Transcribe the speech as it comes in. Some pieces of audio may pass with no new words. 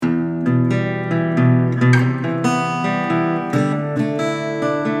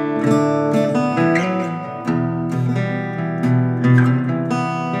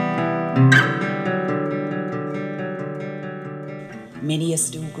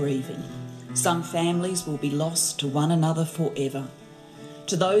grieving. Some families will be lost to one another forever.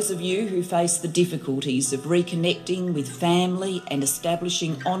 To those of you who face the difficulties of reconnecting with family and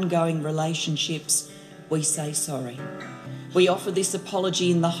establishing ongoing relationships, we say sorry. We offer this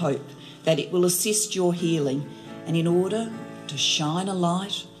apology in the hope that it will assist your healing and in order to shine a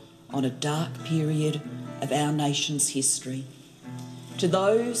light on a dark period of our nation's history. To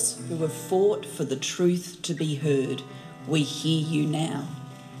those who have fought for the truth to be heard, we hear you now.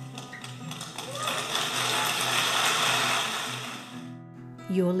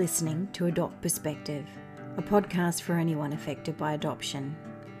 You're listening to Adopt Perspective, a podcast for anyone affected by adoption.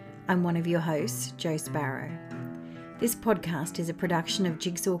 I'm one of your hosts, Jo Sparrow. This podcast is a production of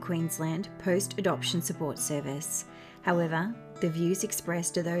Jigsaw Queensland Post-Adoption Support Service. However, the views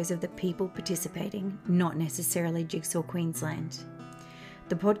expressed are those of the people participating, not necessarily Jigsaw Queensland.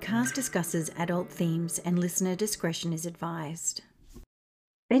 The podcast discusses adult themes and listener discretion is advised.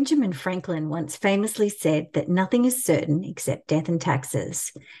 Benjamin Franklin once famously said that nothing is certain except death and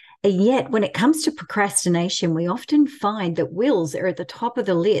taxes. And yet, when it comes to procrastination, we often find that wills are at the top of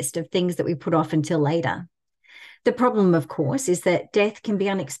the list of things that we put off until later. The problem, of course, is that death can be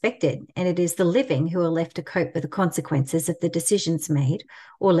unexpected, and it is the living who are left to cope with the consequences of the decisions made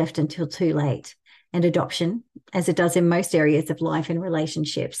or left until too late. And adoption, as it does in most areas of life and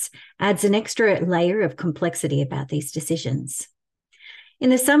relationships, adds an extra layer of complexity about these decisions. In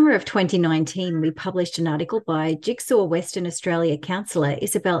the summer of 2019, we published an article by Jigsaw Western Australia counsellor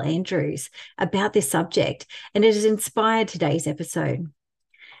Isabel Andrews about this subject, and it has inspired today's episode.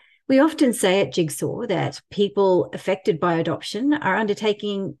 We often say at Jigsaw that people affected by adoption are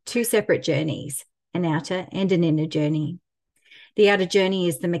undertaking two separate journeys, an outer and an inner journey. The outer journey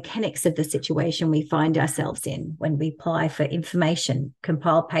is the mechanics of the situation we find ourselves in when we apply for information,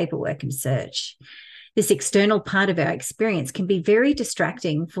 compile paperwork and search. This external part of our experience can be very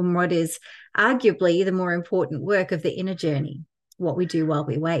distracting from what is arguably the more important work of the inner journey, what we do while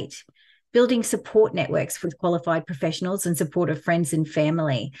we wait. Building support networks with qualified professionals and supportive friends and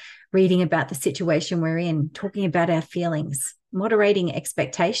family, reading about the situation we're in, talking about our feelings, moderating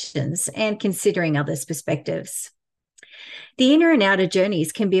expectations, and considering others' perspectives. The inner and outer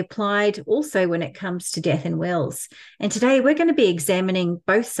journeys can be applied also when it comes to death and wills. And today we're going to be examining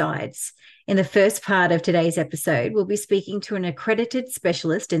both sides. In the first part of today's episode, we'll be speaking to an accredited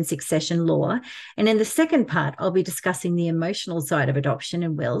specialist in succession law. And in the second part, I'll be discussing the emotional side of adoption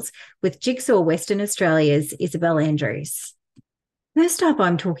and wills with Jigsaw Western Australia's Isabel Andrews. First up,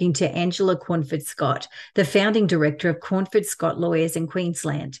 I'm talking to Angela Cornford-Scott, the founding director of Cornford-Scott Lawyers in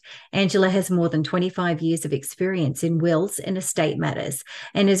Queensland. Angela has more than 25 years of experience in wills and estate matters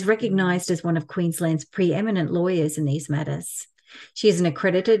and is recognised as one of Queensland's preeminent lawyers in these matters. She is an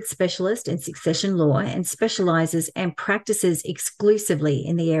accredited specialist in succession law and specialises and practices exclusively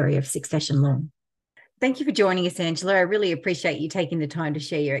in the area of succession law. Thank you for joining us, Angela. I really appreciate you taking the time to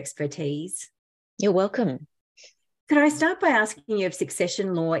share your expertise. You're welcome. Could I start by asking you if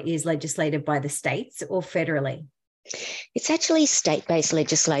succession law is legislated by the states or federally? It's actually state-based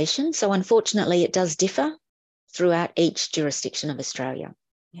legislation, so unfortunately it does differ throughout each jurisdiction of Australia.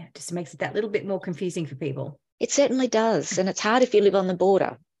 Yeah, it just makes it that little bit more confusing for people. It certainly does, and it's hard if you live on the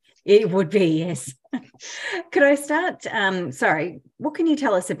border. It would be, yes. Could I start, what can you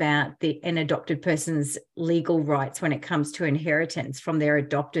tell us about an adopted person's legal rights when it comes to inheritance from their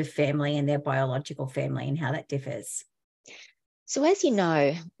adoptive family and their biological family and how that differs? So as you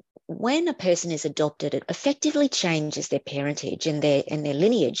know, when a person is adopted, it effectively changes their parentage and their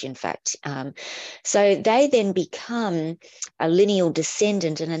lineage, in fact. So they then become a lineal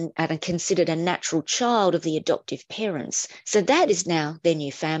descendant and are considered a natural child of the adoptive parents. So that is now their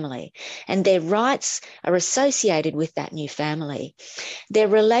new family, and their rights are associated with that new family. Their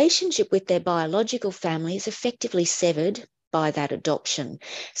relationship with their biological family is effectively severed by that adoption.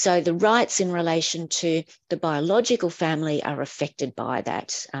 So the rights in relation to the biological family are affected by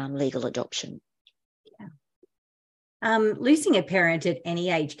that legal adoption. Yeah. Losing a parent at any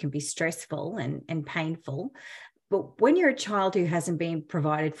age can be stressful and painful, but when you're a child who hasn't been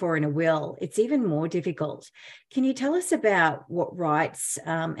provided for in a will, it's even more difficult. Can you tell us about what rights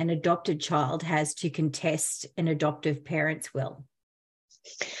an adopted child has to contest an adoptive parent's will?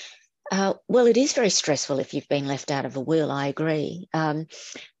 Well, it is very stressful if you've been left out of a will, I agree.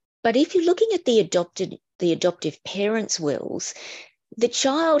 But if you're looking at the adoptive parents' wills, the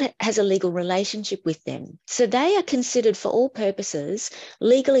child has a legal relationship with them. So they are considered for all purposes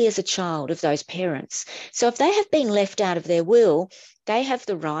legally as a child of those parents. So if they have been left out of their will, they have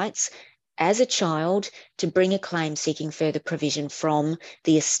the rights as a child to bring a claim seeking further provision from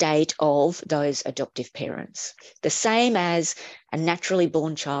the estate of those adoptive parents, the same as a naturally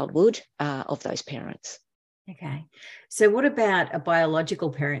born child would of those parents. Okay. So what about a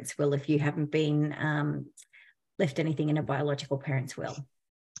biological parent's will if you haven't been left anything in a biological parent's will?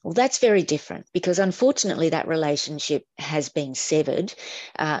 Well, that's very different because unfortunately that relationship has been severed.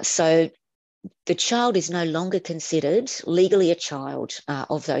 So the child is no longer considered legally a child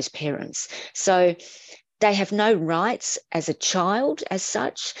of those parents. So they have no rights as a child as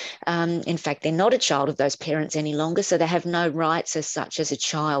such. In fact, they're not a child of those parents any longer. So they have no rights as such as a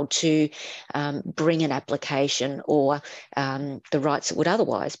child to bring an application or the rights that would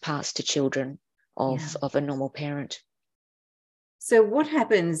otherwise pass to children of a normal parent. So what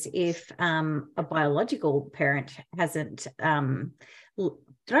happens if a biological parent hasn't,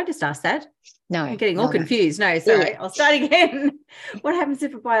 did I just ask that? No. I'm getting all confused. No, sorry. I'll start again. What happens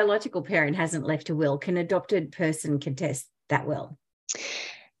if a biological parent hasn't left a will? Can an adopted person contest that will?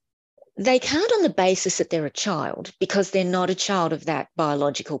 They can't on the basis that they're a child because they're not a child of that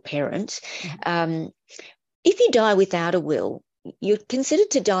biological parent. Mm-hmm. If you die without a will, you're considered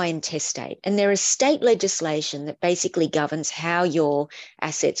to die intestate, and there is state legislation that basically governs how your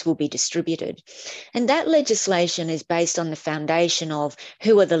assets will be distributed. And that legislation is based on the foundation of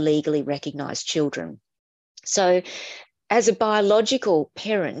who are the legally recognised children. So as a biological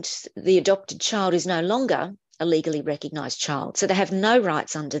parent, the adopted child is no longer a legally recognised child. So they have no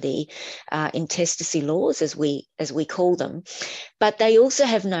rights under the intestacy laws, as we call them, but they also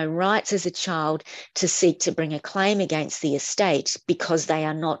have no rights as a child to seek to bring a claim against the estate because they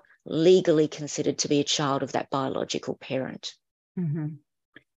are not legally considered to be a child of that biological parent. Mm-hmm.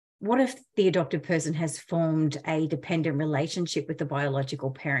 What if the adopted person has formed a dependent relationship with the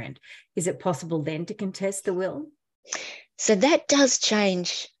biological parent? Is it possible then to contest the will? So that does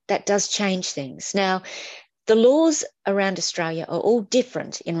change things. Now, the laws around Australia are all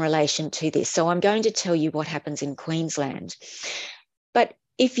different in relation to this. So I'm going to tell you what happens in Queensland. But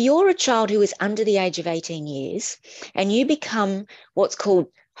if you're a child who is under the age of 18 years and you become what's called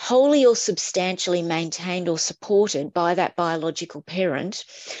wholly or substantially maintained or supported by that biological parent,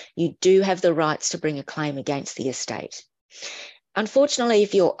 you do have the rights to bring a claim against the estate. Unfortunately,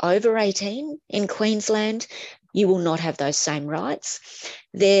 if you're over 18 in Queensland, you will not have those same rights.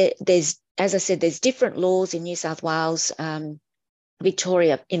 As I said, there's different laws in New South Wales,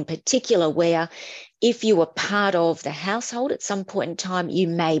 Victoria in particular, where if you were part of the household at some point in time, you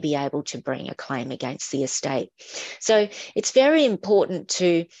may be able to bring a claim against the estate. So it's very important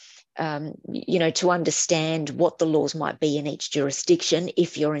to understand what the laws might be in each jurisdiction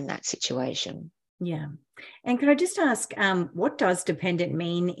if you're in that situation. Yeah. And could I just ask, what does dependent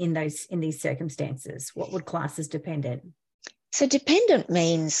mean in these circumstances? What would class as dependent? So dependent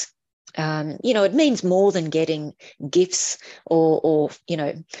means it means more than getting gifts or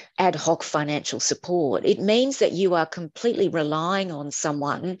ad hoc financial support. It means that you are completely relying on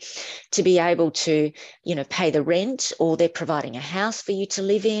someone to be able to, pay the rent, or they're providing a house for you to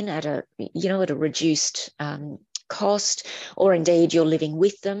live in at a reduced cost, or indeed you're living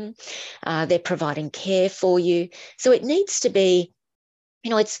with them. They're providing care for you. So it needs to be,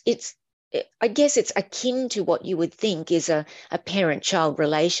 I guess it's akin to what you would think is a parent-child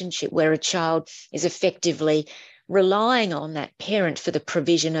relationship, where a child is effectively relying on that parent for the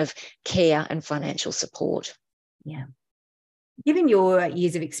provision of care and financial support. Yeah. Given your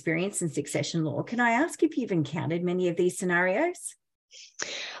years of experience in succession law, can I ask if you've encountered many of these scenarios?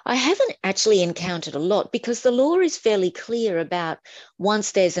 I haven't actually encountered a lot because the law is fairly clear about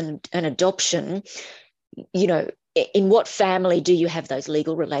once there's an adoption, in what family do you have those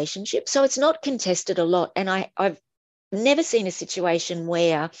legal relationships? So it's not contested a lot. And I've never seen a situation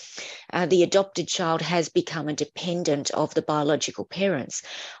where the adopted child has become a dependent of the biological parents.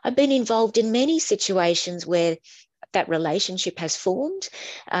 I've been involved in many situations where that relationship has formed,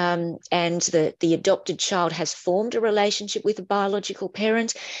 and the adopted child has formed a relationship with a biological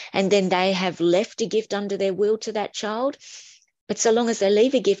parent, and then they have left a gift under their will to that child. But so long as they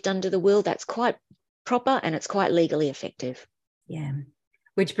leave a gift under the will, that's quite proper and it's quite legally effective. Yeah.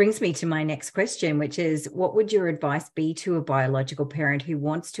 Which brings me to my next question, which is, what would your advice be to a biological parent who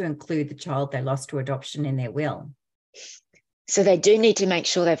wants to include the child they lost to adoption in their will? So they do need to make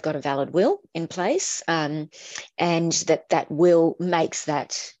sure they've got a valid will in place, and that will makes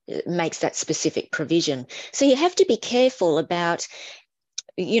that specific provision. So you have to be careful about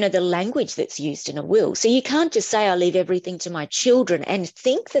the language that's used in a will. So you can't just say, I leave everything to my children and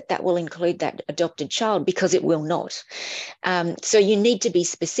think that will include that adopted child, because it will not. So you need to be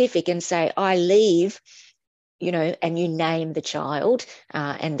specific and say, I leave and you name the child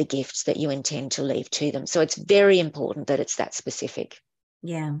and the gifts that you intend to leave to them. So it's very important that it's that specific.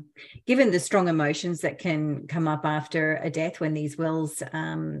 Yeah. Given the strong emotions that can come up after a death when these wills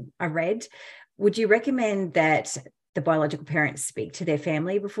are read, would you recommend that the biological parents speak to their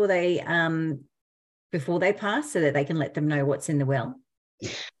family before they pass, so that they can let them know what's in the will?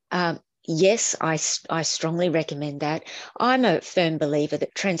 Yes, I strongly recommend that. I'm a firm believer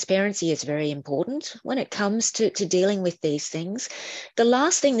that transparency is very important when it comes to dealing with these things. The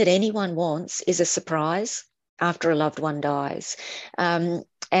last thing that anyone wants is a surprise after a loved one dies. And,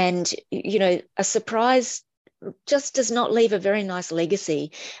 a surprise just does not leave a very nice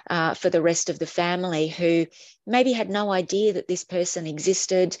legacy for the rest of the family, who maybe had no idea that this person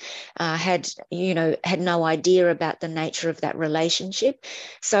existed, had no idea about the nature of that relationship.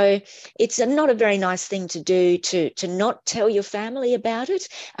 So it's not a very nice thing to do, to not tell your family about it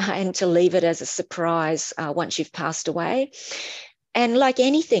and to leave it as a surprise once you've passed away. And like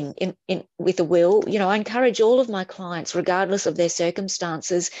anything with a will, I encourage all of my clients, regardless of their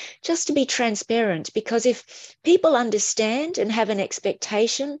circumstances, just to be transparent, because if people understand and have an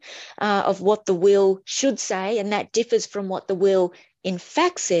expectation of what the will should say, and that differs from what the will in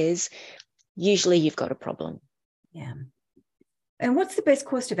fact says, usually you've got a problem. Yeah. And what's the best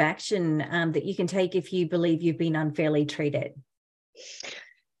course of action that you can take if you believe you've been unfairly treated?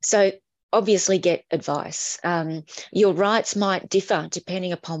 So obviously get advice. Your rights might differ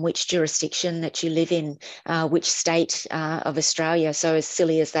depending upon which jurisdiction that you live in, which state of Australia. So as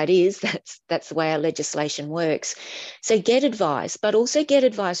silly as that is, that's the way our legislation works. So get advice, but also get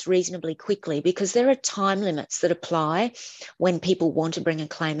advice reasonably quickly, because there are time limits that apply when people want to bring a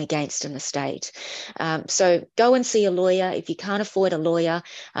claim against an estate. So go and see a lawyer. If you can't afford a lawyer,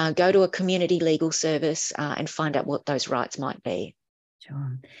 go to a community legal service and find out what those rights might be.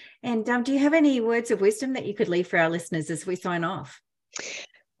 Sure. And do you have any words of wisdom that you could leave for our listeners as we sign off?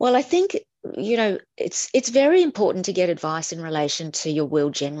 Well, I think, it's very important to get advice in relation to your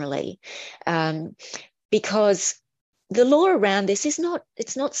will generally, because the law around this it's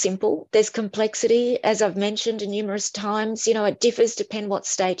not simple. There's complexity, as I've mentioned numerous times. It differs depending what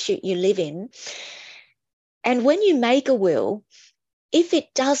state you live in. And when you make a will, if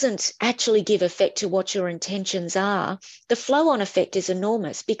it doesn't actually give effect to what your intentions are, the flow-on effect is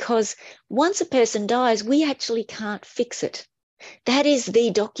enormous, because once a person dies, we actually can't fix it. That is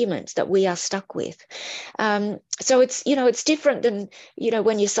the document that we are stuck with. So it's different than,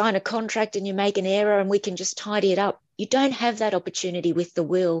 when you sign a contract and you make an error and we can just tidy it up. You don't have that opportunity with the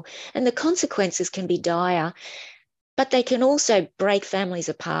will, and the consequences can be dire. But they can also break families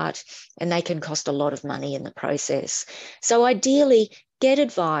apart, and they can cost a lot of money in the process. So ideally, get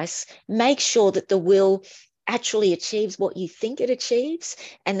advice, make sure that the will actually achieves what you think it achieves,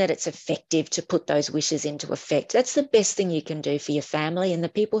 and that it's effective to put those wishes into effect. That's the best thing you can do for your family and the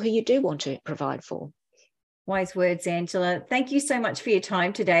people who you do want to provide for. Wise words, Angela. Thank you so much for your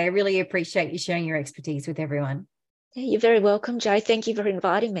time today. I really appreciate you sharing your expertise with everyone. Yeah, you're very welcome, Jo. Thank you for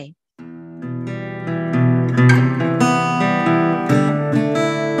inviting me.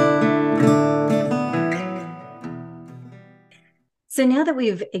 So now that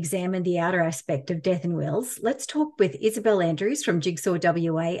we've examined the outer aspect of death and wills, let's talk with Isabel Andrews from Jigsaw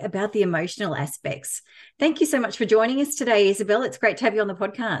WA about the emotional aspects. Thank you so much for joining us today, Isabel. It's great to have you on the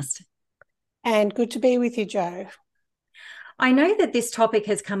podcast. And good to be with you, Jo. I know that this topic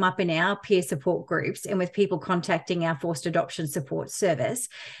has come up in our peer support groups and with people contacting our forced adoption support service.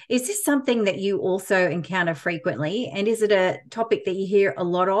 Is this something that you also encounter frequently? And is it a topic that you hear a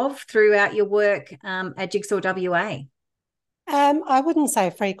lot of throughout your work at Jigsaw WA? I wouldn't say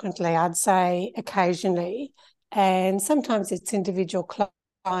frequently, I'd say occasionally. And sometimes it's individual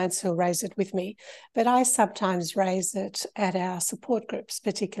clients who'll raise it with me, but I sometimes raise it at our support groups,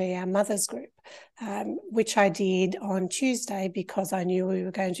 particularly our mothers group, which I did on Tuesday because I knew we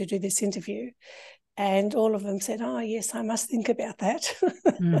were going to do this interview. And all of them said, oh, yes, I must think about that.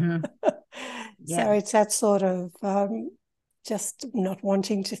 Mm-hmm. Yeah. So it's that sort of just not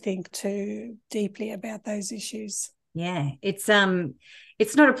wanting to think too deeply about those issues. Yeah, it's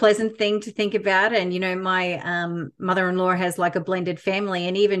not a pleasant thing to think about. And, my mother-in-law has like a blended family,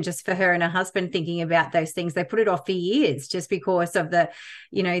 and even just for her and her husband thinking about those things, they put it off for years just because of the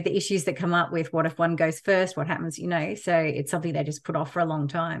issues that come up with what if one goes first, what happens, so it's something they just put off for a long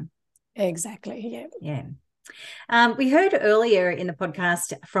time. Exactly. Yeah. Yeah. We heard earlier in the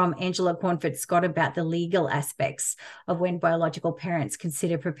podcast from Angela Cornford Scott about the legal aspects of when biological parents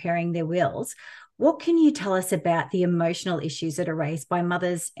consider preparing their wills. What can you tell us about the emotional issues that are raised by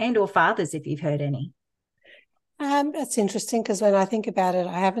mothers and or fathers, if you've heard any? That's interesting, because when I think about it,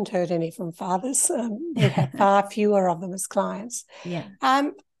 I haven't heard any from fathers. We have far fewer of them as clients. Yeah.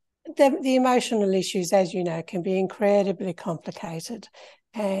 The emotional issues, as you know, can be incredibly complicated.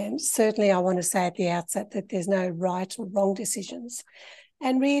 And certainly I want to say at the outset that there's no right or wrong decisions.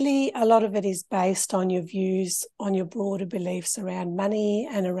 And really, a lot of it is based on your views, on your broader beliefs around money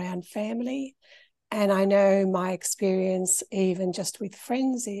and around family. And I know my experience, even just with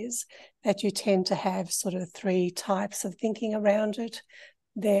friends, is that you tend to have sort of three types of thinking around it.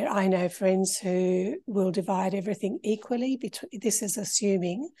 I know friends who will divide everything equally. This is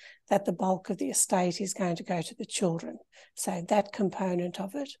assuming that the bulk of the estate is going to go to the children. So that component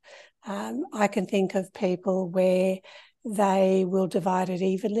of it. I can think of people where they will divide it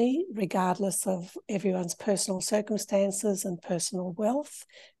evenly, regardless of everyone's personal circumstances and personal wealth.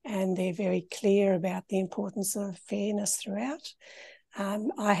 And they're very clear about the importance of fairness throughout.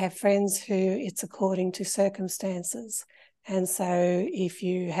 I have friends who it's according to circumstances. And so if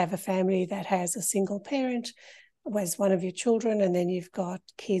you have a family that has a single parent as one of your children, and then you've got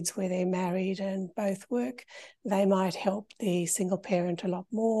kids where they're married and both work, they might help the single parent a lot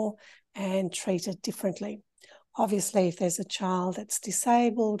more and treat it differently. Obviously, if there's a child that's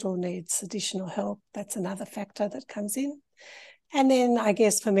disabled or needs additional help, that's another factor that comes in. And then I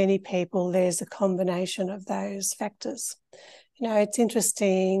guess for many people, there's a combination of those factors. You know, it's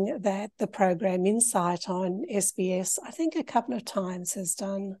interesting that the program Insight on SBS, I think a couple of times, has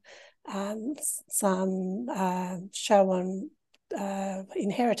done some show on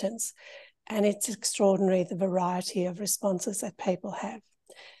inheritance. And it's extraordinary the variety of responses that people have.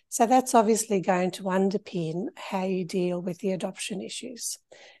 So that's obviously going to underpin how you deal with the adoption issues.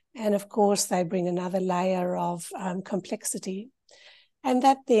 And of course, they bring another layer of complexity. And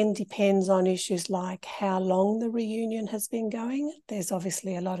that then depends on issues like how long the reunion has been going. There's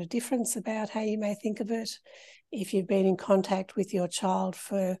obviously a lot of difference about how you may think of it. If you've been in contact with your child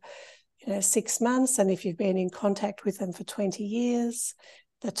for 6 months, and if you've been in contact with them for 20 years,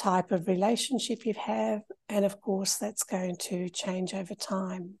 the type of relationship you have, and of course that's going to change over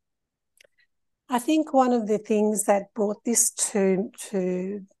time. I think one of the things that brought this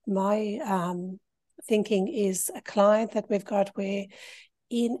to my thinking is a client that we've got where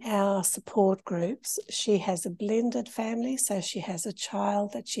in our support groups, she has a blended family. So she has a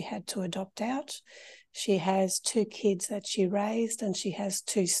child that she had to adopt out. She has 2 kids that she raised, and she has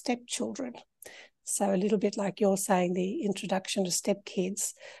 2 stepchildren. So a little bit like you're saying, the introduction to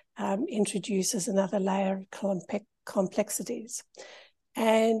stepkids introduces another layer of complexities.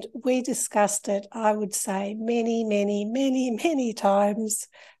 And we discussed it, I would say, many, many, many, many times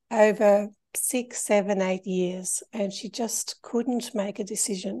over 6, 7, 8 years. And she just couldn't make a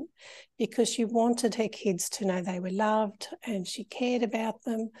decision because she wanted her kids to know they were loved and she cared about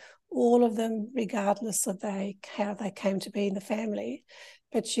them, all of them, regardless of how they came to be in the family.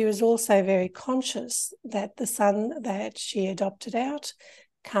 But she was also very conscious that the son that she adopted out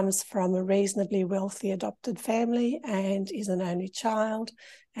comes from a reasonably wealthy adopted family and is an only child,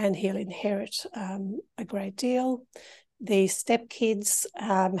 and he'll inherit a great deal. The stepkids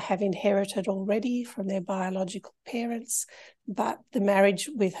have inherited already from their biological parents, but the marriage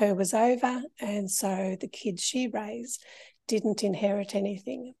with her was over, and so the kids she raised didn't inherit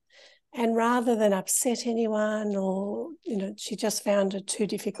anything. And rather than upset anyone or, she just found it too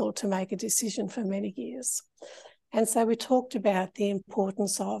difficult to make a decision for many years. And so we talked about the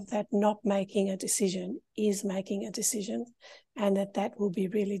importance of that not making a decision is making a decision, and that will be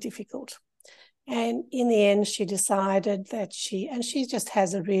really difficult. And in the end, she decided that she just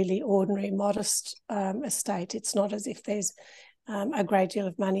has a really ordinary, modest estate. It's not as if there's a great deal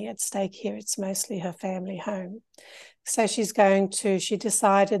of money at stake here. It's mostly her family home. So she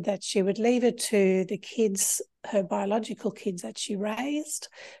decided that she would leave it to the kids, her biological kids that she raised,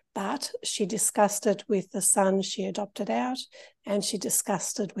 but she discussed it with the son she adopted out, and she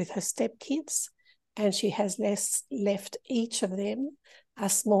discussed it with her stepkids, and she has left each of them a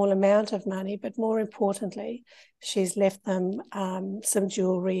small amount of money, but more importantly, she's left them some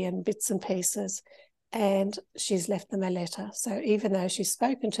jewellery and bits and pieces, and she's left them a letter. So even though she's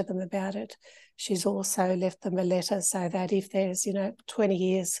spoken to them about it, she's also left them a letter so that if there's, 20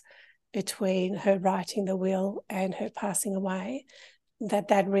 years between her writing the will and her passing away,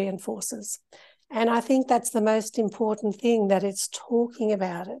 that reinforces. And I think that's the most important thing, that it's talking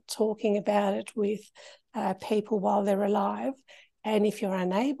about it with people while they're alive. And if you're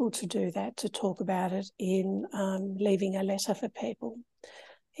unable to do that, to talk about it in leaving a letter for people.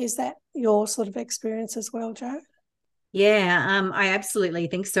 Is that your sort of experience as well, Jo? Yeah, I absolutely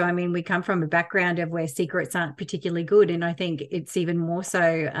think so. I mean, we come from a background of where secrets aren't particularly good. And I think it's even more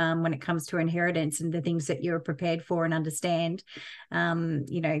so when it comes to inheritance and the things that you're prepared for and understand,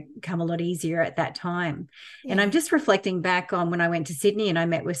 come a lot easier at that time. Yeah. And I'm just reflecting back on when I went to Sydney and I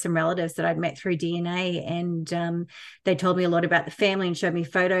met with some relatives that I'd met through DNA. And they told me a lot about the family and showed me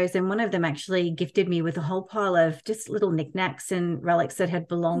photos. And one of them actually gifted me with a whole pile of just little knickknacks and relics that had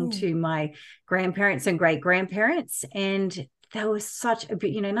belonged to my grandparents and great grandparents. And they were such a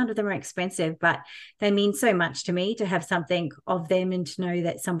bit, none of them are expensive, but they mean so much to me to have something of them and to know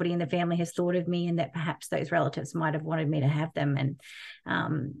that somebody in the family has thought of me and that perhaps those relatives might have wanted me to have them. And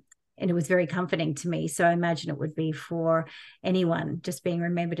it was very comforting to me. So I imagine it would be for anyone just being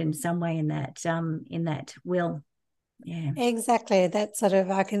remembered in some way in that will. Yeah. Exactly. That sort of,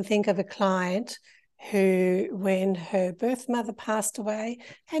 I can think of a client who, when her birth mother passed away,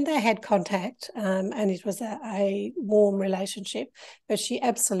 and they had contact, and it was a warm relationship, but she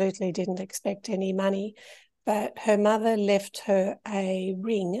absolutely didn't expect any money. But her mother left her a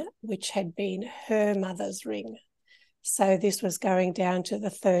ring, which had been her mother's ring. So this was going down to the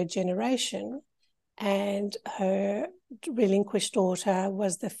third generation, and her relinquished daughter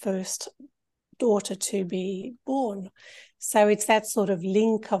was the first daughter to be born. So it's that sort of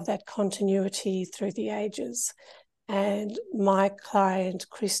link of that continuity through the ages. And my client,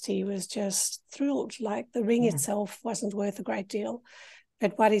 Christy, was just thrilled. Like the ring itself wasn't worth a great deal.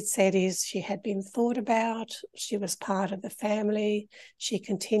 But what it said is she had been thought about, she was part of the family, she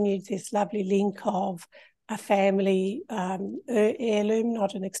continued this lovely link of a family heirloom,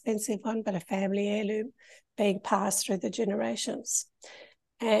 not an expensive one, but a family heirloom being passed through the generations.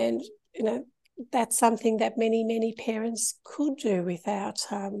 And, that's something that many, many parents could do without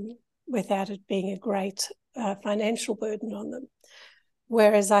it being a great financial burden on them.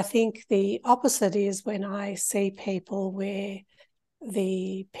 Whereas I think the opposite is when I see people where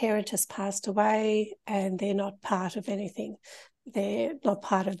the parent has passed away and they're not part of anything. They're not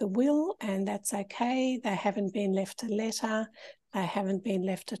part of the will, and that's okay. They haven't been left a letter. They haven't been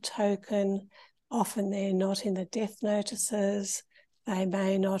left a token. Often they're not in the death notices. They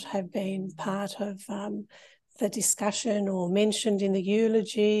may not have been part of the discussion or mentioned in the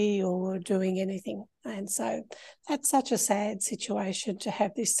eulogy or doing anything. And so that's such a sad situation to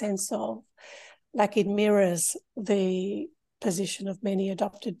have this sense of, like, it mirrors the position of many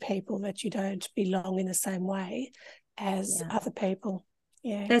adopted people that you don't belong in the same way as other people.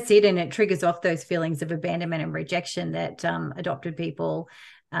 Yeah, that's it. And it triggers off those feelings of abandonment and rejection that adopted people,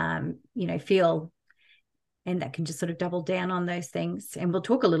 feel. And that can just sort of double down on those things. And we'll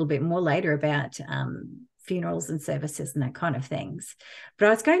talk a little bit more later about funerals and services and that kind of things. But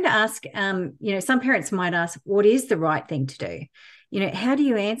I was going to ask, some parents might ask, what is the right thing to do? How do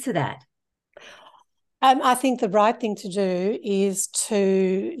you answer that? I think the right thing to do is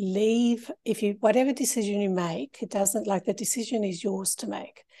to leave, whatever decision you make, the decision is yours to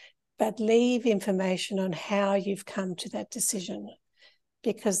make, but leave information on how you've come to that decision.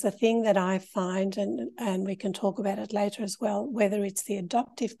 Because the thing that I find, and we can talk about it later as well, whether it's the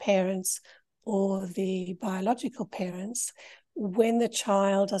adoptive parents or the biological parents, when the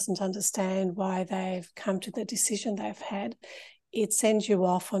child doesn't understand why they've come to the decision they've had, it sends you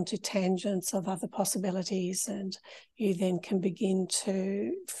off onto tangents of other possibilities, and you then can begin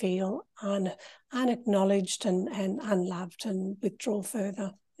to feel unacknowledged and unloved and withdraw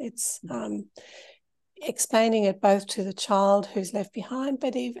further. It's explaining it both to the child who's left behind,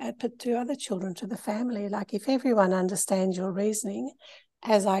 but to other children, to the family. Like, if everyone understands your reasoning,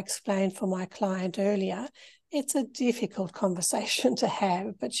 as I explained for my client earlier, it's a difficult conversation to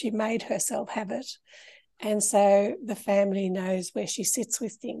have, but she made herself have it. And so the family knows where she sits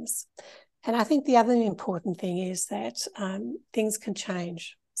with things. And I think the other important thing is that things can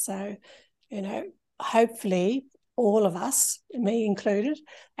change. So, hopefully all of us, me included,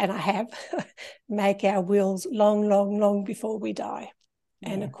 and I have, make our wills long, long, long before we die.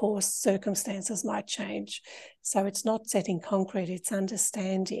 Yeah. And of course, circumstances might change. So it's not set in concrete, it's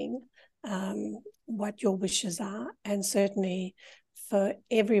understanding what your wishes are. And certainly for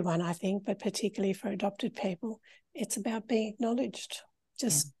everyone, I think, but particularly for adopted people, it's about being acknowledged,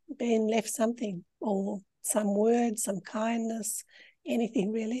 just being left something, or some word, some kindness,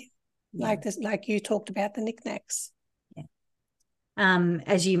 anything really. Like you talked about the knickknacks. Yeah.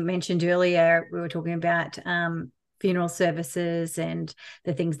 As you mentioned earlier, we were talking about funeral services and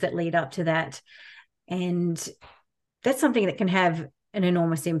the things that lead up to that. And that's something that can have an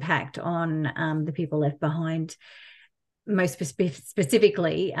enormous impact on the people left behind, most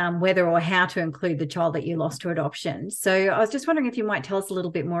specifically whether or how to include the child that you lost to adoption. So I was just wondering if you might tell us a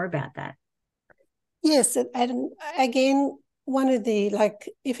little bit more about that. Yes, and again, one of the, like,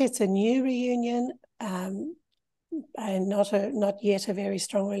 if it's a new reunion, and not yet a very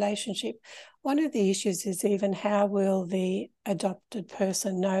strong relationship, one of the issues is even how will the adopted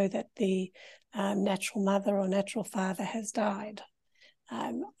person know that the natural mother or natural father has died.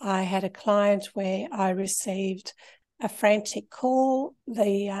 I had a client where I received a frantic call.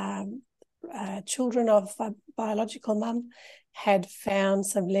 The children of a biological mum had found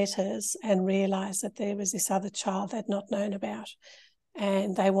some letters and realised that there was this other child they'd not known about,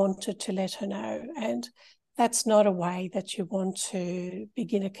 and they wanted to let her know. And that's not a way that you want to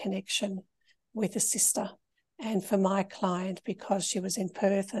begin a connection with a sister. And for my client, because she was in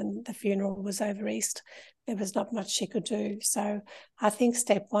Perth and the funeral was over East, there was not much she could do. So I think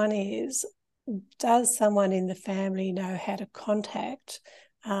step one is, does someone in the family know how to contact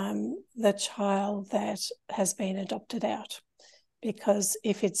the child that has been adopted out? Because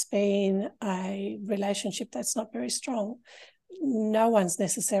if it's been a relationship that's not very strong, no one's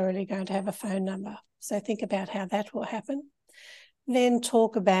necessarily going to have a phone number. So think about how that will happen. Then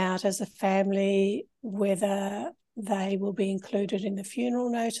talk about, as a family, whether they will be included in the funeral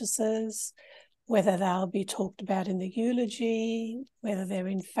notices, whether they'll be talked about in the eulogy, whether they're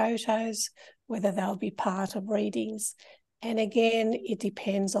in photos, whether they'll be part of readings. And again, it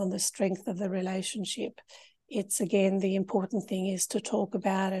depends on the strength of the relationship. It's, again, the important thing is to talk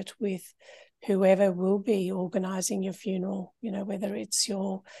about it with whoever will be organising your funeral, whether it's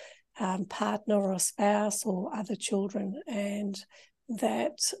your partner or spouse or other children, and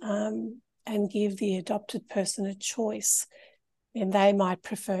give the adopted person a choice. And they might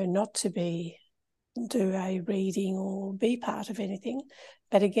prefer not to do a reading or be part of anything.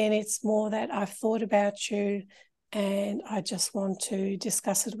 But again, it's more that I've thought about you and I just want to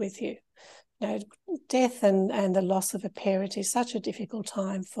discuss it with you. Death and the loss of a parent is such a difficult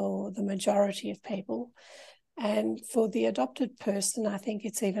time for the majority of people. And for the adopted person, I think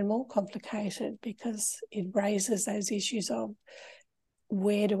it's even more complicated because it raises those issues of,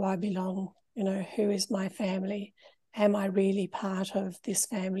 where do I belong? Who is my family? Am I really part of this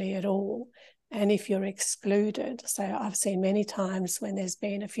family at all? And if you're excluded, so I've seen many times when there's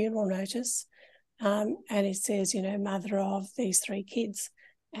been a funeral notice and it says, mother of these 3 kids,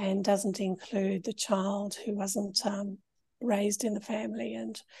 and doesn't include the child who wasn't raised in the family.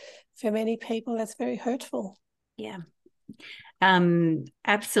 And for many people, that's very hurtful. Yeah,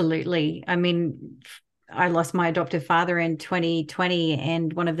 absolutely. I mean, I lost my adoptive father in 2020,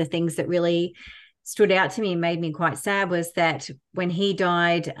 and one of the things that really stood out to me and made me quite sad was that when he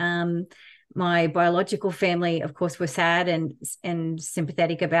died, my biological family, of course, were sad and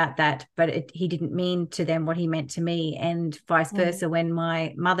sympathetic about that, but he didn't mean to them what he meant to me, and vice versa. When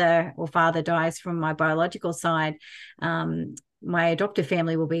my mother or father dies from my biological side, my adoptive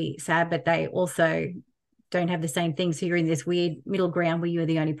family will be sad, but they also don't have the same thing. So you're in this weird middle ground where you're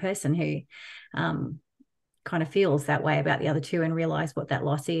the only person who kind of feels that way about the other two and realize what that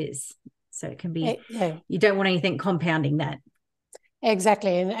loss is. So it can be, you don't want anything compounding that.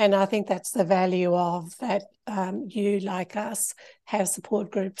 Exactly. And I think that's the value of that. You, like us, have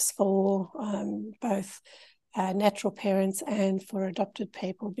support groups for both natural parents and for adopted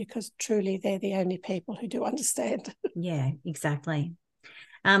people, because truly they're the only people who do understand. Yeah, exactly.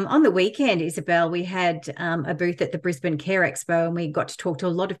 On the weekend, Isabel, we had a booth at the Brisbane Care Expo, and we got to talk to a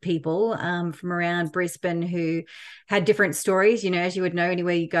lot of people from around Brisbane who had different stories. As you would know,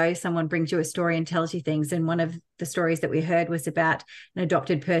 anywhere you go, someone brings you a story and tells you things. And one of the stories that we heard was about an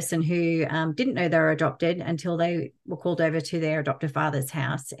adopted person who didn't know they were adopted until they were called over to their adoptive father's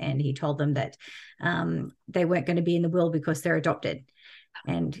house, and he told them that they weren't going to be in the will because they're adopted.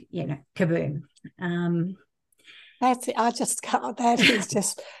 And, kaboom. That's it. I just can't.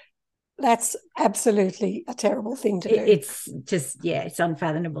 That's absolutely a terrible thing to do. It's just, it's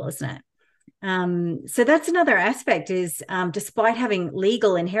unfathomable, isn't it? So that's another aspect is despite having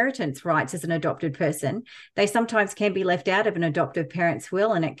legal inheritance rights as an adopted person, they sometimes can be left out of an adoptive parent's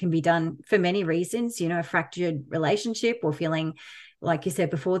will, and it can be done for many reasons, a fractured relationship, or feeling, like you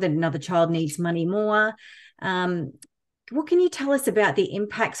said before, that another child needs money more. What can you tell us about the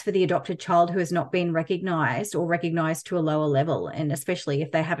impacts for the adopted child who has not been recognised or recognised to a lower level, and especially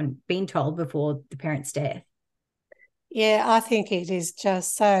if they haven't been told before the parent's death? Yeah, I think it is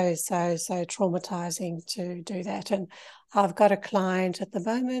just so traumatising to do that. And I've got a client at the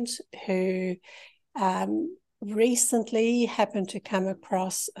moment who recently happened to come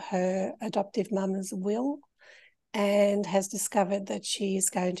across her adoptive mum's will, and has discovered that she is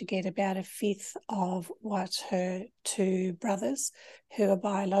going to get about 1/5 of what her 2 brothers, who are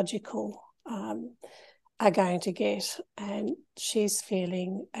biological, are going to get. And she's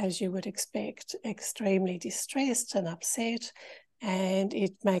feeling, as you would expect, extremely distressed and upset. And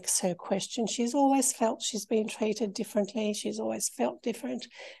it makes her question. She's always felt she's been treated differently. She's always felt different.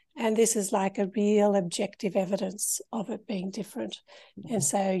 And this is like a real objective evidence of it being different. Mm-hmm. And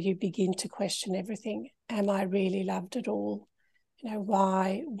so you begin to question everything. Am I really loved at all?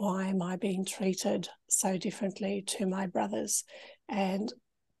 Why am I being treated so differently to my brothers? And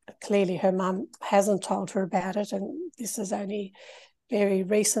clearly her mum hasn't told her about it, and this has only very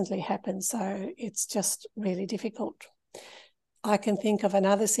recently happened. So it's just really difficult. I can think of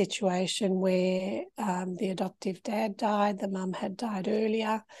another situation where the adoptive dad died, the mum had died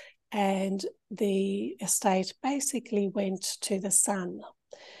earlier, and the estate basically went to the son.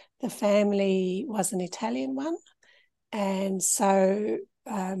 The family was an Italian one, and so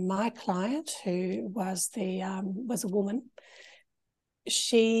my client, who was a woman,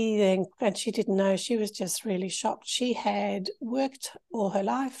 she didn't know, she was just really shocked. She had worked all her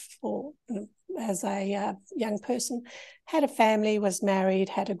life as a young person, had a family, was married,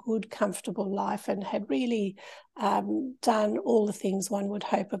 had a good, comfortable life, and had really done all the things one would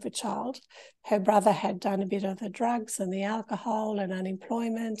hope of a child. Her brother had done a bit of the drugs and the alcohol and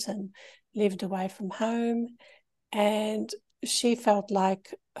unemployment and lived away from home. And she felt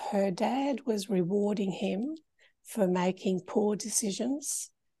like her dad was rewarding him for making poor decisions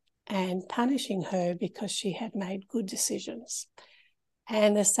and punishing her because she had made good decisions.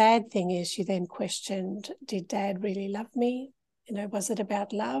 And the sad thing is, she then questioned, did Dad really love me? Was it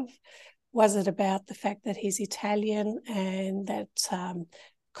about love? Was it about the fact that he's Italian and that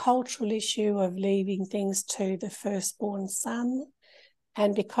cultural issue of leaving things to the firstborn son?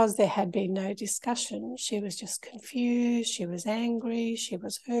 And because there had been no discussion, she was just confused, she was angry, she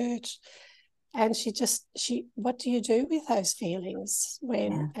was hurt. And what do you do with those feelings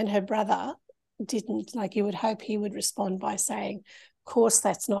when, yeah. And her brother didn't, like you would hope he would respond by saying, of course,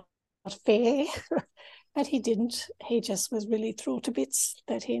 that's not fair. But he didn't. He just was really thrilled to bits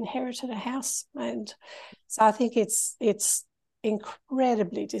that he inherited a house. And so I think it's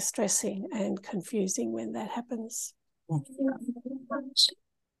incredibly distressing and confusing when that happens.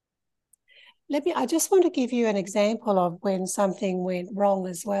 I just want to give you an example of when something went wrong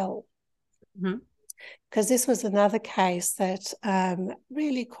as well. Because this was another case that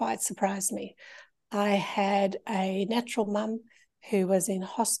really quite surprised me. I had a natural mum who was in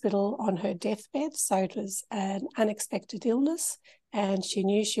hospital on her deathbed, so it was an unexpected illness, and she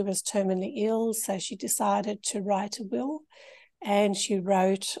knew she was terminally ill, so she decided to write a will, and she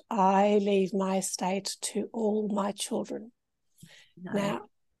wrote, I leave my estate to all my children. No. Now,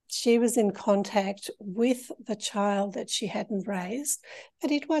 she was in contact with the child that she hadn't raised,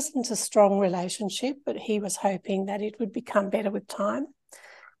 but it wasn't a strong relationship, but he was hoping that it would become better with time.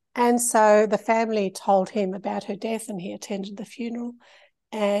 And so the family told him about her death and he attended the funeral.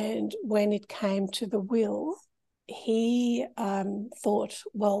 And when it came to the will, he thought,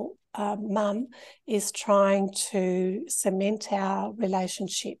 well, Mum is trying to cement our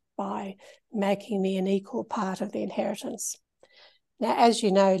relationship by making me an equal part of the inheritance. Now, as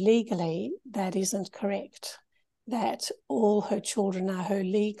you know, legally, that isn't correct, that all her children are her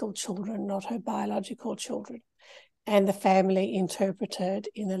legal children, not her biological children. And the family interpreted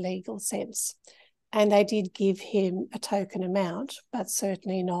in a legal sense. And they did give him a token amount, but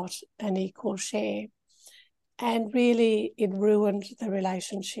certainly not an equal share. And really, it ruined the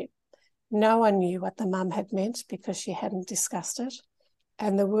relationship. No one knew what the mum had meant because she hadn't discussed it.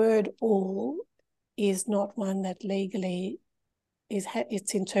 And the word all is not one that legally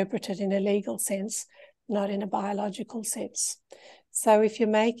it's interpreted in a legal sense, not in a biological sense. So if you're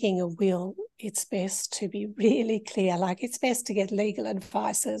making a will, it's best to be really clear. Like, it's best to get legal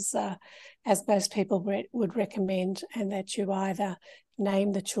advice as most people would recommend, and that you either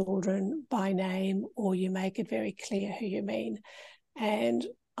name the children by name or you make it very clear who you mean. And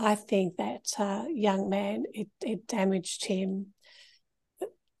I think that young man, it damaged him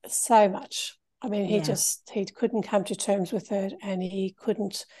so much. I mean, he couldn't come to terms with it, and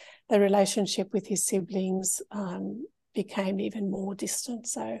the relationship with his siblings became even more distant.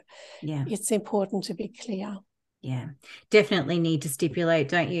 So it's important to be clear. Yeah, definitely need to stipulate,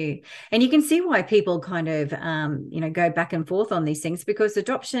 don't you? And you can see why people kind of, go back and forth on these things, because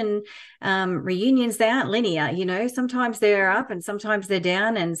adoption reunions, they aren't linear. Sometimes they're up and sometimes they're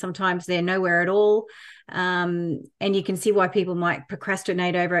down and sometimes they're nowhere at all. And you can see why people might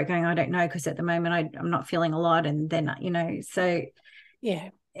procrastinate over it, going, I don't know, because at the moment I'm not feeling a lot. And then, so yeah.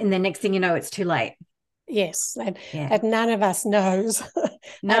 And then next thing you know, it's too late. Yes, and none of us knows.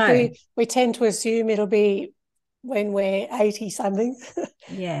 No. we tend to assume it'll be when we're 80 something.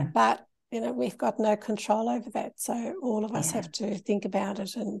 Yeah. But we've got no control over that. So all of us Yeah. have to think about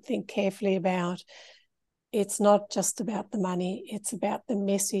it and think carefully about, it's not just about the money, it's about the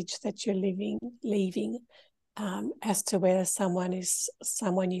message that you're leaving as to whether someone is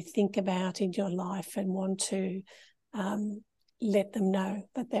someone you think about in your life and want to let them know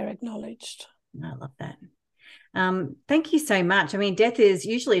that they're acknowledged. I love that. Thank you so much. I mean, death is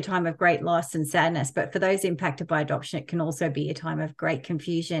usually a time of great loss and sadness, but for those impacted by adoption, it can also be a time of great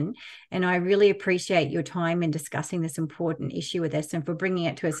confusion. And I really appreciate your time in discussing this important issue with us and for bringing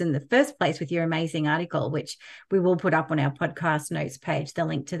it to us in the first place with your amazing article, which we will put up on our podcast notes page, the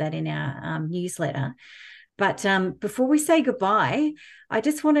link to that in our newsletter. But before we say goodbye, I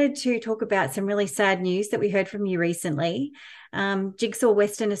just wanted to talk about some really sad news that we heard from you recently. Jigsaw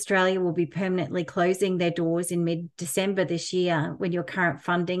Western Australia will be permanently closing their doors in mid-December this year when your current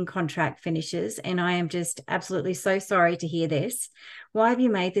funding contract finishes. And I am just absolutely so sorry to hear this. Why have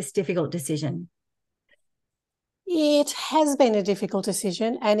you made this difficult decision? It has been a difficult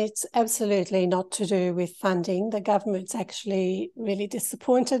decision, and it's absolutely not to do with funding. The government's actually really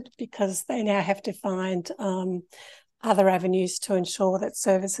disappointed because they now have to find other avenues to ensure that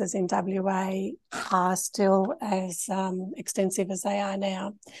services in WA are still as extensive as they are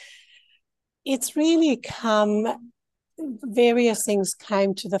now. It's really various things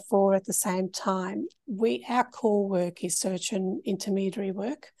came to the fore at the same time. Our core work is search and intermediary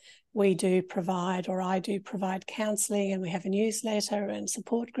work. We do provide, or I do provide, counselling, and we have a newsletter and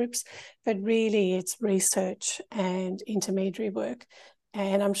support groups, but really it's research and intermediary work.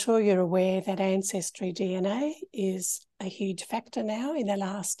 And I'm sure you're aware that Ancestry DNA is a huge factor now in the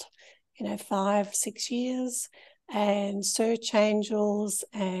last 5-6 years, and Search Angels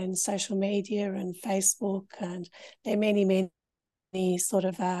and social media and Facebook, and there are many sort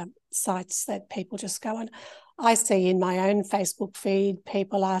of sites that people just go on. I see in my own Facebook feed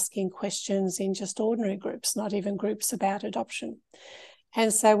people asking questions in just ordinary groups, not even groups about adoption.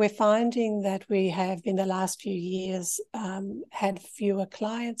 And so we're finding that we have, in the last few years, had fewer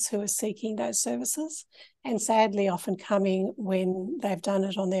clients who are seeking those services, and sadly often coming when they've done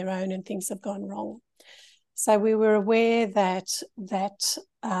it on their own and things have gone wrong. So we were aware that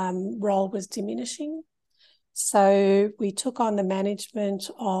role was diminishing. So we took on the management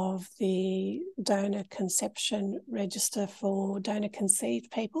of the donor conception register for donor conceived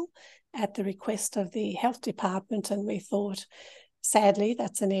people at the request of the health department, and we thought, sadly,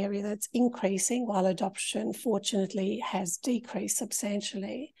 that's an area that's increasing while adoption fortunately has decreased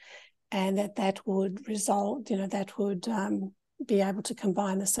substantially, and that would result, that would be able to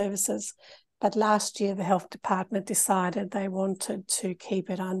combine the services. But last year, the health department decided they wanted to keep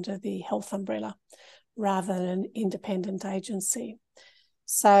it under the health umbrella rather than an independent agency.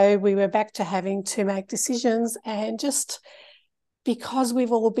 So we were back to having to make decisions, and just because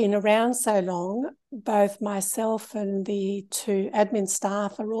we've all been around so long, both myself and the two admin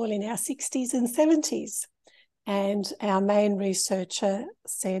staff are all in our 60s and 70s. And our main researcher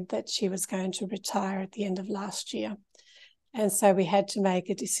said that she was going to retire at the end of last year. And so we had to make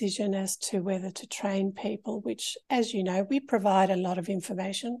a decision as to whether to train people, which, as you know, we provide a lot of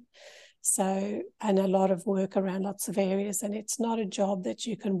information. So, and a lot of work around lots of areas. And it's not a job that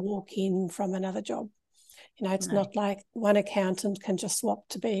you can walk in from another job. It's not like one accountant can just swap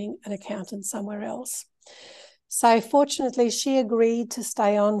to being an accountant somewhere else. So fortunately, she agreed to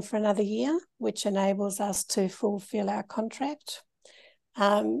stay on for another year, which enables us to fulfill our contract.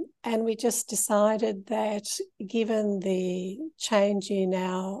 And we just decided that given the change in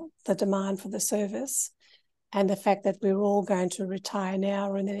the demand for the service and the fact that we were all going to retire now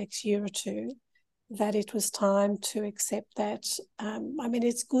or in the next year or two, that it was time to accept that.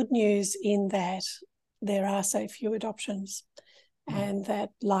 It's good news in that there are so few adoptions and that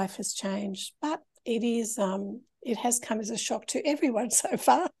life has changed. But it has come as a shock to everyone so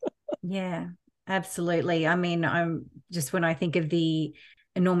far. Yeah, absolutely. when I think of the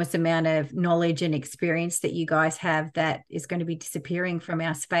enormous amount of knowledge and experience that you guys have that is going to be disappearing from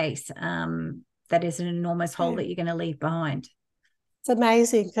our space, that is an enormous hole that you're going to leave behind. It's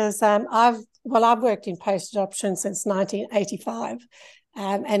amazing because I've worked in post-adoption since 1985.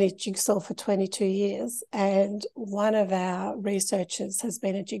 And at Jigsaw for 22 years. And one of our researchers has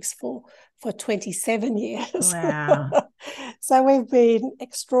been at Jigsaw for 27 years. Wow. So we've been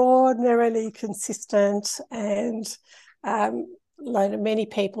extraordinarily consistent, and many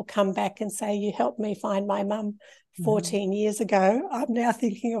people come back and say, you helped me find my mum 14 years ago. I'm now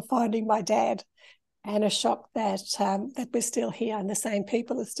thinking of finding my dad, and a shock that we're still here and the same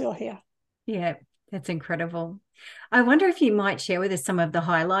people are still here. Yeah, that's incredible. I wonder if you might share with us some of the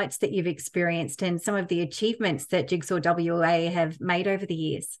highlights that you've experienced and some of the achievements that Jigsaw WA have made over the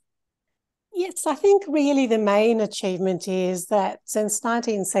years. Yes, I think really the main achievement is that since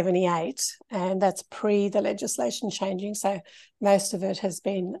 1978, and that's pre the legislation changing, so most of it has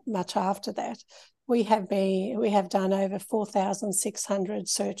been much after that, we have done over 4,600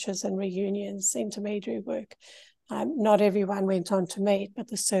 searches and reunions, intermediary work. Not everyone went on to meet, but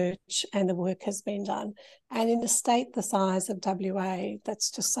the search and the work has been done. And in a state the size of WA,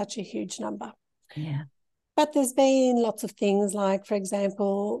 that's just such a huge number. Yeah. But there's been lots of things like, for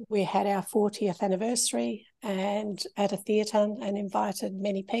example, we had our 40th anniversary and at a theatre and invited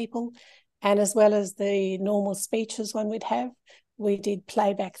many people. And as well as the normal speeches one would have, we did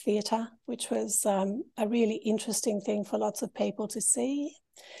playback theatre, which was a really interesting thing for lots of people to see.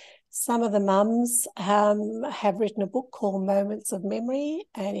 Some of the mums have written a book called Moments of Memory,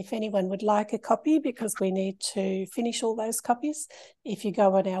 and if anyone would like a copy, because we need to finish all those copies, if you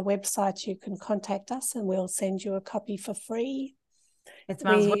go on our website, you can contact us and we'll send you a copy for free. It's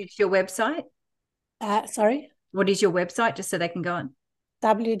Mums. What is your website? Sorry? What is your website, just so they can go on?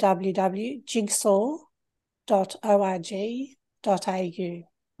 www.jigsaw.org.au.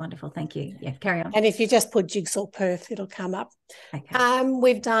 Wonderful, thank you. Yeah, carry on. And if you just put Jigsaw Perth, it'll come up. Okay.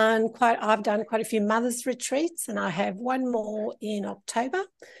 I've done quite a few mothers' retreats, and I have one more in October,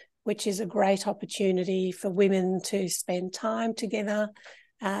 which is a great opportunity for women to spend time together.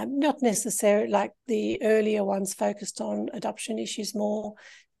 Not necessarily like the earlier ones focused on adoption issues more.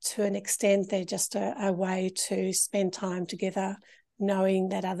 To an extent, they're just a way to spend time together, knowing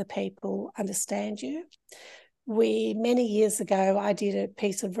that other people understand you. Many years ago, I did a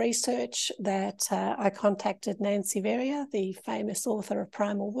piece of research that I contacted Nancy Verrier, the famous author of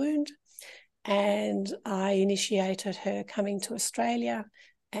Primal Wound, and I initiated her coming to Australia,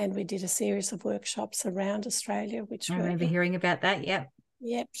 and we did a series of workshops around Australia, which I remember hearing about that. Yep.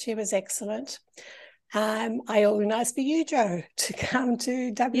 Yep, she was excellent. I organised for you, Jo, to come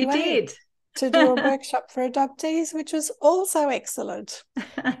to WA. You did. To do a workshop for adoptees, which was also excellent.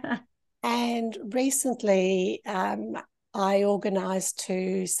 And recently, I organised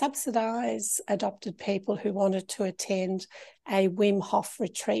to subsidise adopted people who wanted to attend a Wim Hof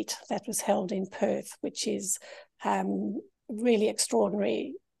retreat that was held in Perth, which is really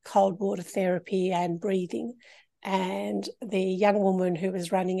extraordinary cold water therapy and breathing. And the young woman who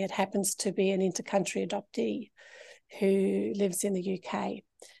was running it happens to be an inter-country adoptee who lives in the UK.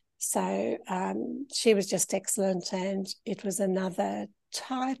 So she was just excellent, and it was another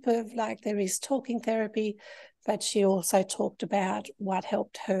type of, like, there is talking therapy, but she also talked about what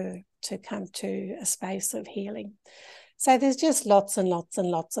helped her to come to a space of healing. So there's just lots and lots and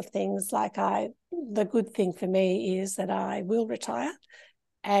lots of things. Like the good thing for me is that I will retire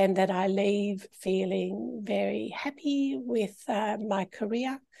and that I leave feeling very happy with my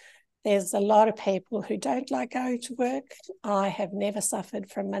career. There's a lot of people who don't like going to work. I have never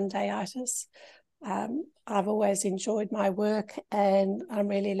suffered from Mondayitis. I've always enjoyed my work, and I'm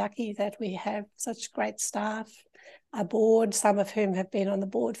really lucky that we have such great staff, a board, some of whom have been on the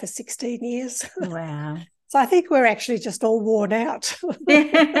board for 16 years. Wow. So I think we're actually just all worn out.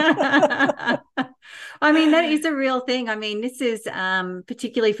 I mean, that is a real thing. I mean, this is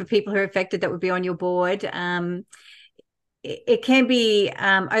particularly for people who are affected that would be on your board. It can be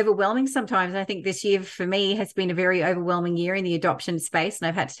overwhelming sometimes. I think this year for me has been a very overwhelming year in the adoption space, and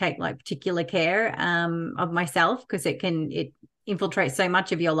I've had to take like particular care of myself because it infiltrates so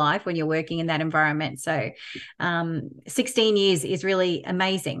much of your life when you're working in that environment. So 16 years is really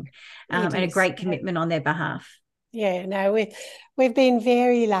amazing and a great commitment on their behalf. Yeah, no, we've been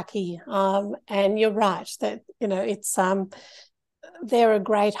very lucky, and you're right that it's there are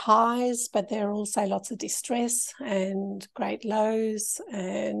great highs, but there are also lots of distress and great lows,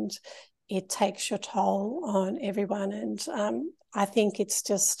 and it takes your toll on everyone. And I think it's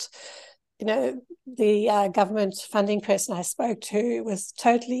just, the government funding person I spoke to was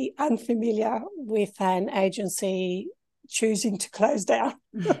totally unfamiliar with an agency choosing to close down.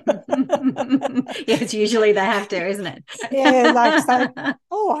 Yes, usually they have to, isn't it? Yeah, like saying,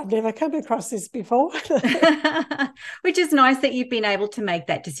 I've never come across this before. Which is nice that you've been able to make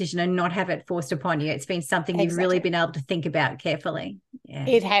that decision and not have it forced upon you. It's been something you've really been able to think about carefully. Yeah.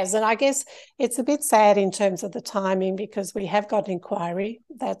 It has, and I guess it's a bit sad in terms of the timing, because we have got an inquiry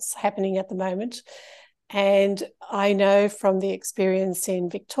that's happening at the moment. And I know from the experience in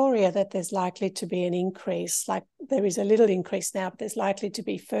Victoria that there's likely to be an increase, like there is a little increase now, but there's likely to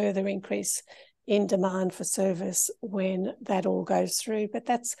be further increase in demand for service when that all goes through. But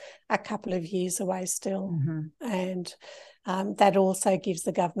that's a couple of years away still. Mm-hmm. And that also gives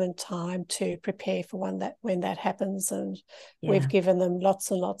the government time to prepare for when that happens. And we've given them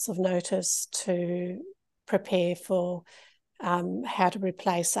lots and lots of notice to prepare for how to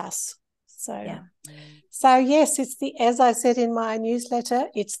replace us. So yes, as I said in my newsletter,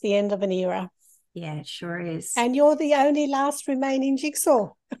 it's the end of an era. Yeah, it sure is. And you're the only last remaining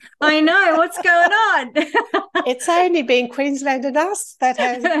Jigsaw. I know. What's going on? It's only been Queensland and us that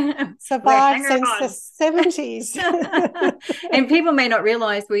has survived since the 70s. And people may not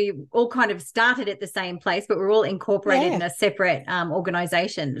realise we all kind of started at the same place, but we're all incorporated in a separate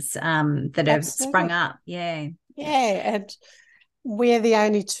organisations that have sprung up. Yeah. Yeah, and we're the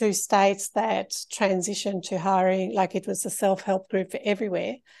only two states that transitioned to hiring, like it was a self-help group for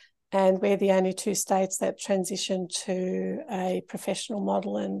everywhere. And we're the only two states that transitioned to a professional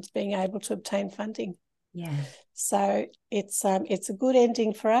model and being able to obtain funding. Yeah. So it's a good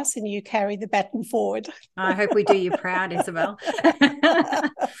ending for us, and you carry the baton forward. I hope we do you proud, Isabel.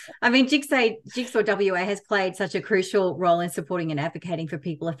 I mean, Jigsaw WA has played such a crucial role in supporting and advocating for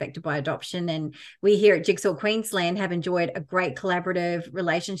people affected by adoption. And we here at Jigsaw Queensland have enjoyed a great collaborative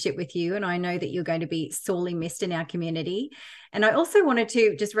relationship with you. And I know that you're going to be sorely missed in our community. And I also wanted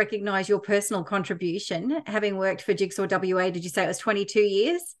to just recognise your personal contribution, having worked for Jigsaw WA. Did you say it was 22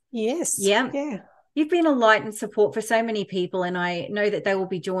 years? Yes. Yeah. You've been a light and support for so many people, and I know that they will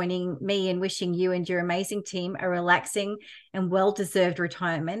be joining me in wishing you and your amazing team a relaxing and well-deserved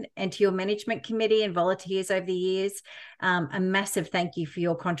retirement. And to your management committee and volunteers over the years, a massive thank you for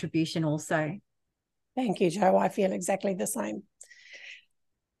your contribution also. Thank you, Jo. I feel exactly the same.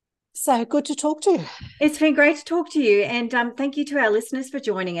 So good to talk to you. It's been great to talk to you, and thank you to our listeners for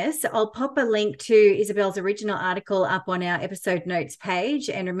joining us. I'll pop a link to Isabel's original article up on our episode notes page,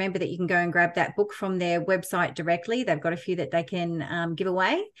 and remember that you can go and grab that book from their website directly. They've got a few that they can give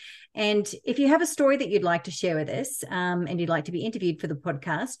away. And if you have a story that you'd like to share with us and you'd like to be interviewed for the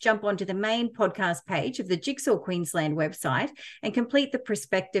podcast, jump onto the main podcast page of the Jigsaw Queensland website and complete the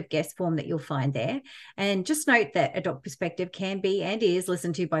prospective guest form that you'll find there. And just note that Adopt Perspective can be and is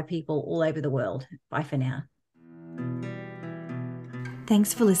listened to by people all over the world. Bye for now.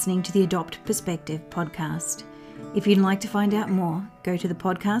 Thanks for listening to the Adopt Perspective podcast. If you'd like to find out more, go to the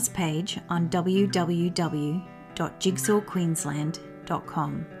podcast page on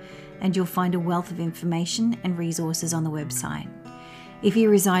www.jigsawqueensland.com. and you'll find a wealth of information and resources on the website. If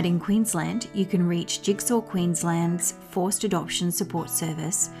you reside in Queensland, you can reach Jigsaw Queensland's Forced Adoption Support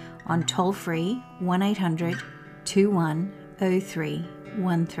Service on toll-free 1800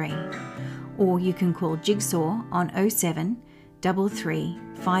 210313, or you can call Jigsaw on 07 33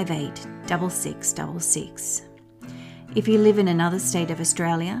 58 6666. If you live in another state of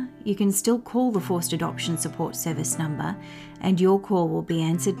Australia, you can still call the Forced Adoption Support Service number, and your call will be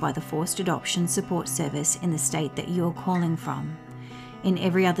answered by the Forced Adoption Support Service in the state that you're calling from. In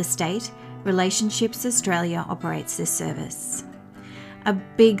every other state, Relationships Australia operates this service. A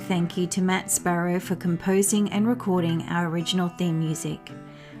big thank you to Matt Sparrow for composing and recording our original theme music.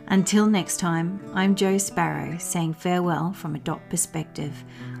 Until next time, I'm Jo Sparrow saying farewell from Adopt Perspective,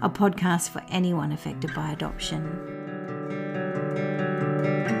 a podcast for anyone affected by adoption.